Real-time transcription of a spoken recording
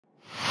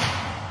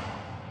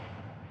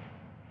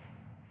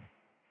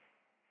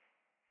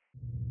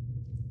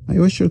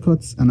iOS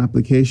Shortcuts, an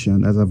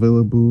application that's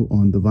available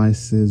on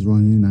devices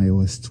running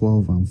iOS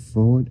 12 and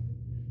forward.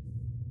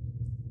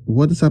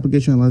 What this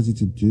application allows you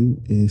to do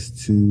is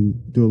to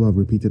do a lot of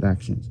repeated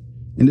actions.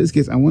 In this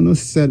case, I want to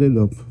set it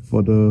up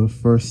for the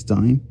first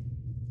time.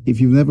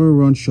 If you've never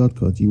run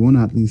shortcuts, you want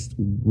to at least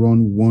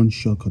run one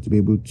shortcut to be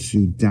able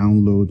to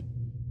download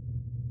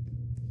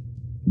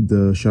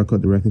the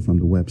shortcut directly from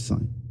the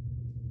website.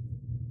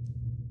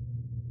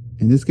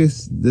 In this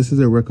case, this is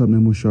a record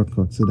memo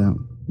shortcut, so that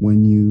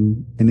when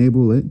you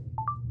enable it,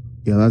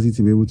 it allows you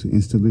to be able to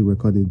instantly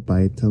record it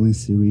by telling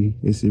Siri,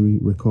 "Hey Siri,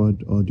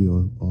 record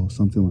audio," or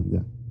something like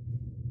that.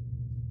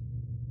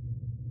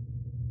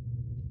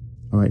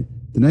 All right,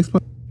 the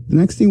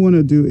next thing you want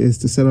to do is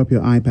to set up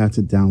your iPad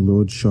to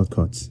download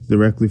shortcuts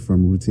directly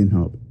from Routine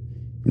Hub.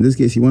 In this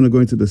case, you want to go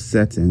into the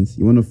settings,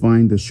 you want to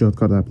find the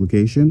shortcut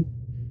application,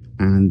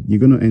 and you're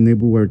going to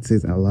enable where it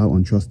says allow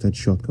untrusted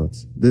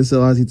shortcuts. This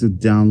allows you to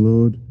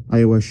download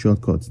iOS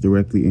shortcuts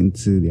directly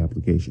into the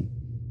application.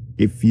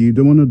 If you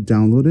don't want to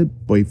download it,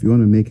 but if you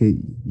want to make it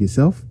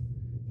yourself,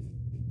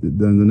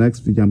 then the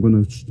next part I'm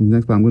going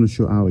to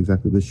show how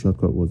exactly this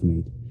shortcut was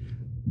made.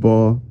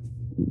 But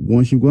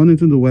once you've gone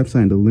into the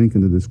website and the link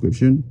in the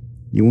description,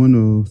 you want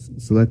to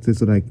select it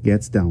so that it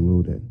gets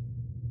downloaded.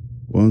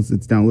 Once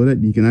it's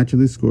downloaded, you can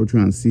actually scroll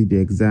through and see the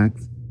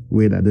exact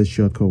way that this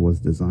shortcut was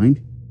designed.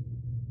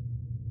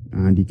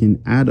 And you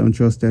can add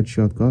untrusted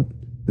shortcut.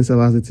 This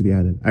allows it to be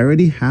added. I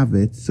already have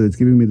it, so it's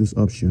giving me this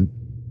option,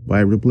 but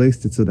I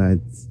replaced it so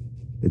that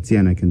it's here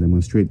and I can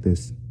demonstrate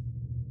this.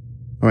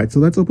 All right, so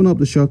let's open up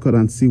the shortcut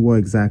and see what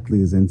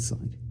exactly is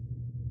inside.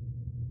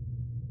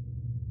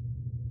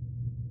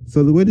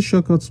 So the way the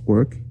shortcuts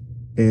work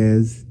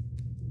is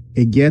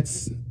it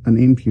gets an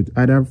input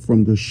either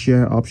from the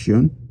share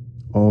option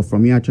or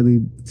from you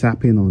actually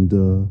tapping on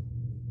the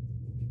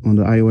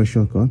iOS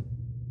shortcut.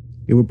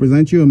 It will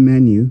present you a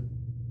menu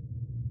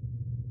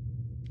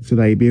so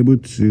that you'll be able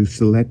to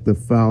select the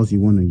files you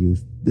want to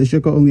use. This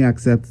shortcut only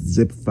accepts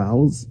zip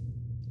files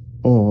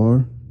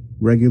or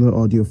regular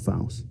audio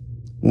files.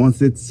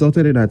 Once it's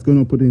sorted it, it's going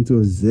to put it into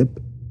a zip,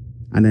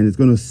 and then it's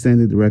going to send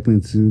it directly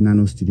into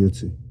Nanostudio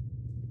 2.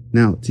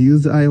 Now, to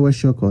use the iOS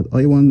shortcut,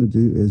 all you want to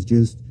do is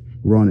just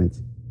run it.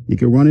 You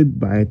can run it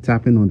by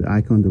tapping on the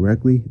icon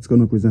directly. It's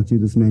going to present you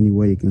this menu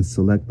where you can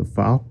select the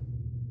file.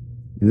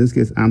 In this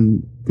case,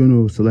 I'm going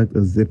to select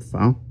a zip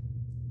file.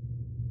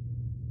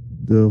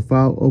 The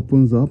file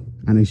opens up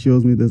and it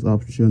shows me this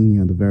option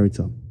near the very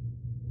top.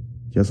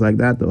 Just like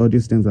that, the audio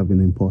stems have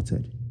been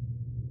imported.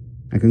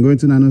 I can go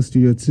into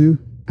Nanostudio 2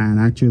 and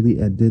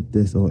actually edit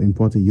this or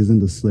import it using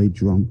the slate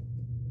drum.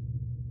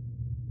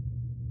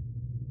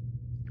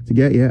 To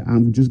get here,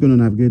 I'm just going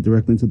to navigate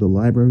directly into the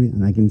library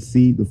and I can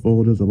see the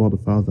folders of all the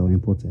files that were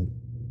imported.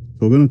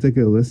 So we're going to take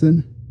a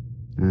listen,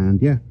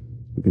 and yeah,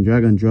 we can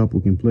drag and drop,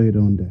 we can play it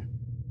on there.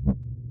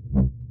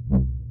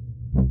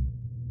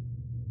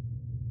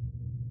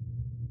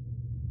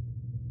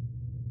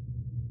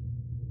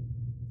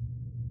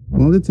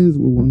 One of the things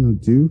we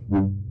want to do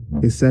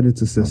is set it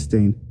to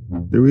sustain.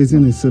 The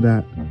reason is so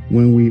that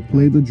when we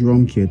play the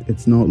drum kit,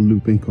 it's not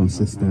looping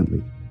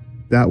consistently.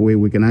 That way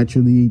we can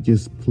actually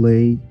just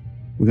play,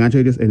 we can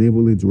actually just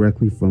enable it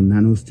directly from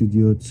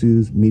Nanostudio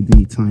 2's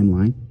MIDI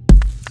timeline,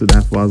 so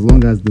that for as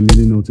long as the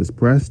MIDI note is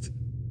pressed,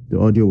 the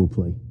audio will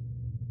play.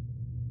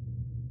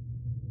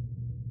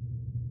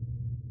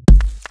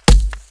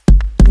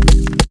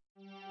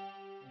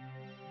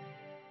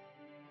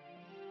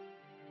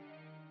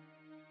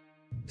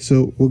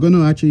 So we're going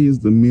to actually use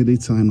the MIDI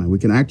timeline. We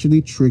can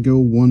actually trigger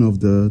one of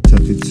the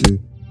 32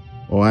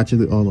 or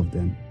actually all of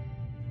them.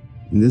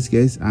 In this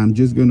case, I'm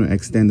just going to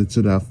extend it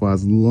so that for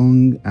as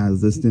long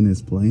as this thing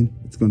is playing,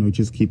 it's going to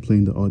just keep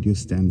playing the audio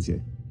stems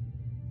here.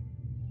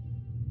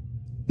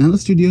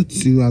 Nanostudio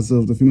 2, as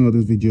of the filming of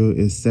this video,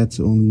 is set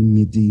to only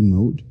MIDI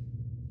mode.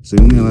 So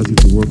it only allows you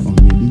to work on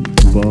MIDI,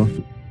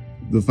 but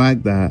the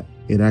fact that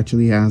it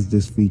actually has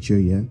this feature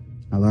here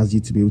allows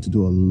you to be able to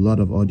do a lot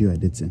of audio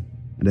editing.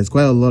 And there's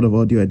quite a lot of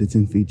audio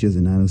editing features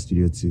in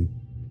Nanostudio 2.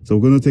 So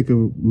we're going to take a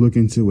look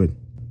into it.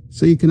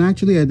 So you can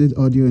actually edit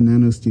audio in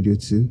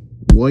Nanostudio 2.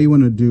 What you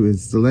want to do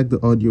is select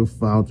the audio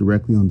file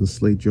directly on the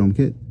slate drum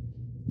kit.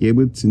 You're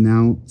able to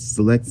now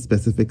select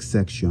specific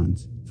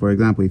sections. For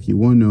example, if you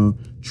want to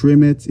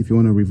trim it, if you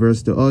want to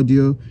reverse the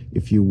audio,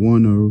 if you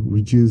want to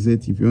reduce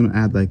it, if you want to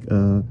add like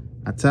a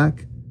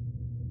attack,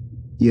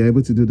 you're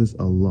able to do this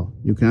a lot.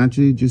 You can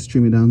actually just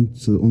trim it down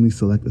to only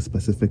select a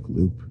specific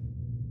loop,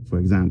 for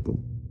example.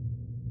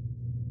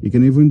 You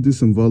can even do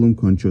some volume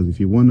controls. If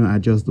you want to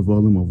adjust the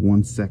volume of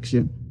one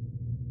section,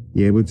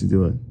 you're able to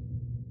do it.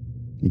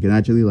 You can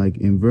actually like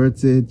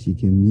invert it. You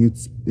can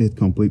mute it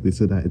completely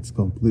so that it's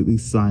completely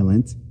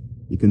silent.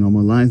 You can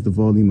normalize the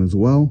volume as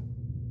well.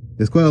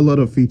 There's quite a lot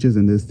of features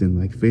in this thing,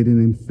 like fading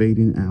in,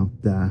 fading out.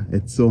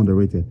 It's so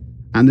underrated.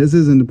 And this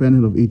is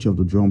independent of each of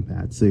the drum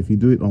pads. So if you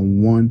do it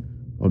on one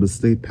of the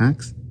slate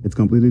packs, it's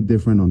completely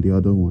different on the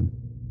other one.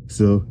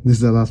 So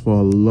this allows for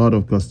a lot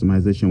of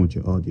customization with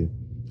your audio.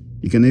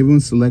 You can even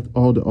select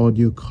all the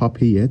audio,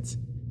 copy it,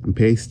 and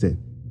paste it.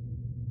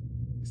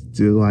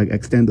 to like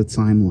extend the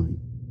timeline,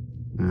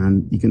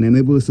 and you can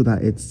enable it so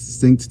that it's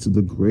synced to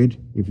the grid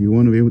if you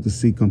want to be able to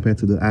see compared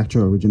to the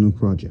actual original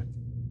project.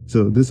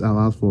 So this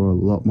allows for a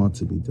lot more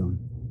to be done.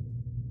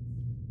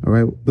 All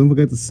right, don't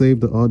forget to save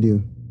the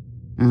audio,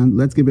 and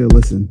let's give it a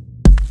listen.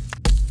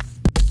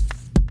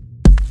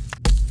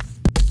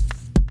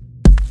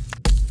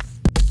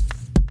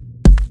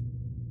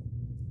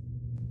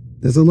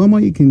 There's a lot more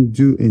you can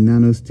do in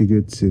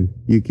Nanostudio too.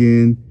 You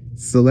can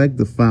select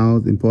the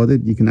files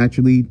imported. You can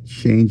actually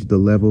change the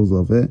levels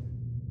of it.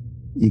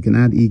 You can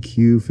add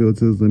EQ,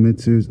 filters,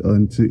 limiters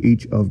onto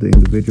each of the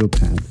individual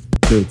pads,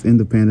 so it's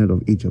independent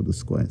of each of the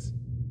squares.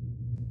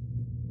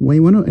 When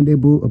you want to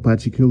enable a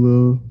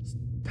particular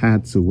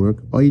pad to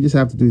work, all you just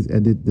have to do is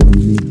edit the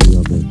MIDI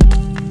of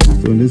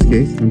it. So in this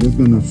case, I'm just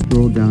going to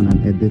scroll down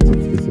and edit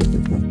it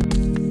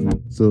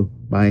specifically. So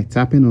by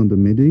tapping on the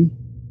MIDI,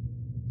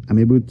 I'm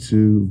able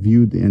to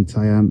view the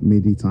entire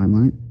MIDI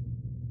timeline,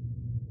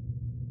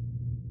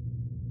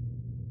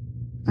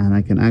 and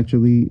I can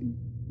actually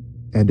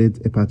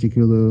edit a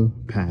particular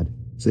pad.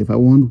 So if I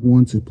want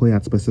one to play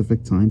at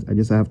specific times, I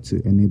just have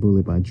to enable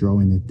it by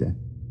drawing it there,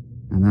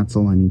 and that's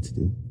all I need to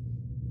do.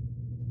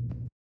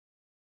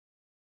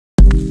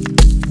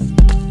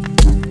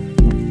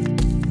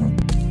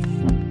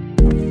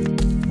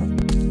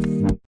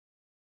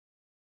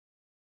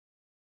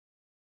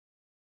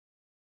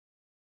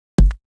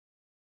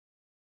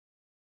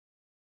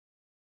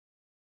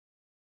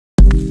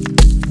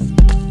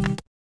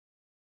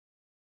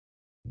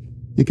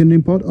 You can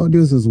import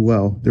audios as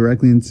well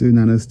directly into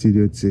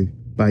Nanostudio too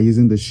by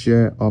using the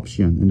share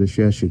option in the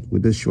share sheet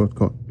with this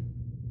shortcut.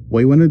 What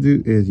you want to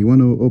do is you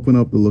want to open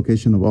up the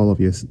location of all of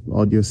your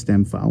audio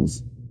stem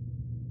files.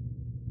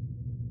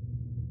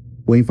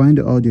 When you find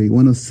the audio, you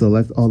want to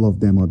select all of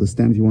them or the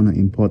stems you want to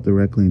import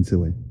directly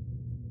into it.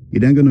 You're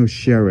then going to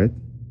share it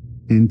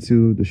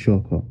into the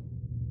shortcut.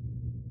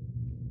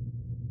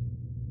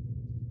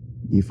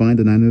 You find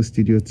the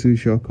Nanostudio 2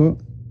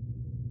 shortcut,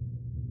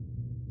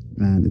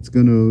 and it's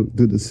going to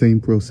do the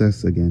same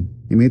process again.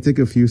 It may take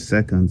a few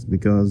seconds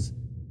because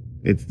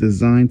it's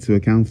designed to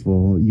account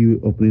for you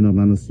opening up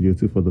Nanostudio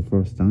 2 for the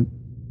first time.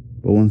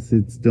 But once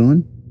it's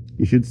done,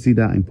 you should see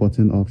that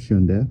important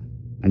option there,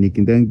 and you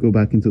can then go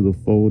back into the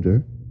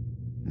folder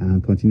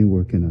and continue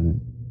working on it.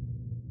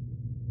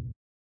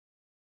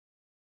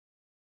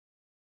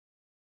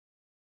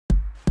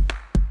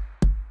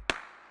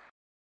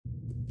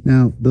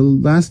 Now, the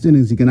last thing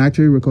is you can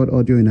actually record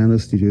audio in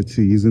Nanostudio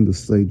 2 using the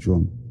slate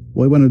drum.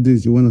 What you want to do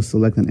is you want to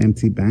select an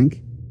empty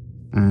bank,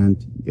 and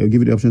it'll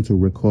give you the option to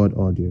record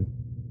audio.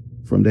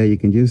 From there, you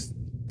can just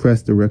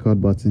press the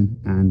record button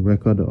and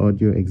record the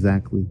audio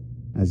exactly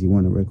as you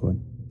want to record.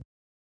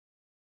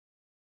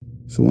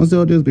 So once the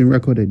audio has been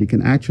recorded, you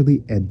can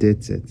actually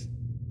edit it,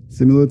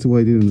 similar to what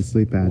you did on the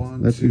slate pad.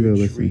 Let's give it a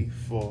listen. 1, 2, 3,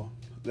 4.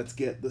 Let's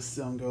get the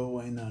song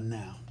going on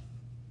now.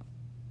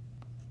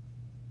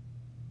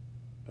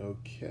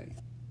 Okay.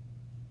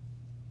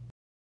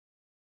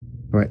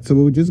 All right, so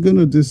we're just going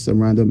to do some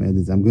random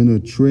edits. I'm going to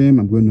trim,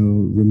 I'm going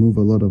to remove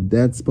a lot of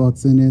dead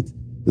spots in it.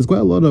 There's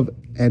quite a lot of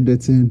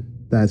editing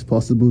that is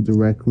possible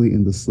directly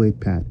in the slate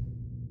pad.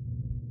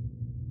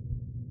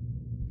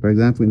 For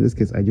example, in this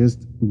case, I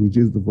just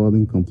reduced the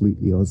volume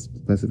completely or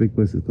specific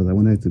places because I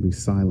wanted it to be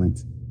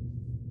silent.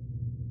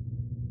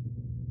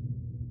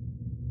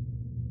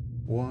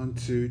 1,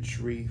 2,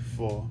 3,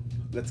 4.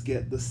 Let's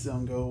get the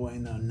song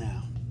going on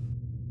now.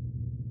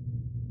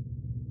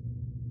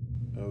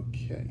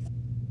 Okay.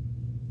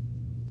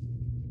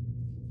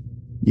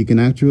 You can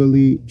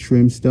actually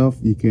trim stuff.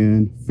 You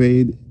can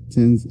fade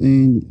things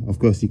in. Of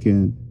course, you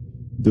can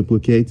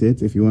duplicate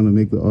it if you want to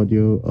make the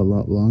audio a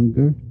lot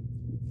longer.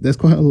 There's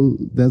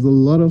a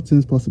lot of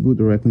things possible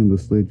directly in the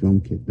slate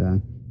drum kit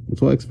there.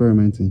 It's all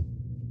experimenting.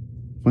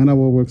 Find out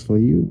what works for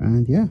you,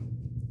 and yeah.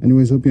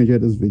 Anyways, hope you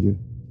enjoyed this video.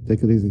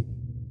 Take it easy.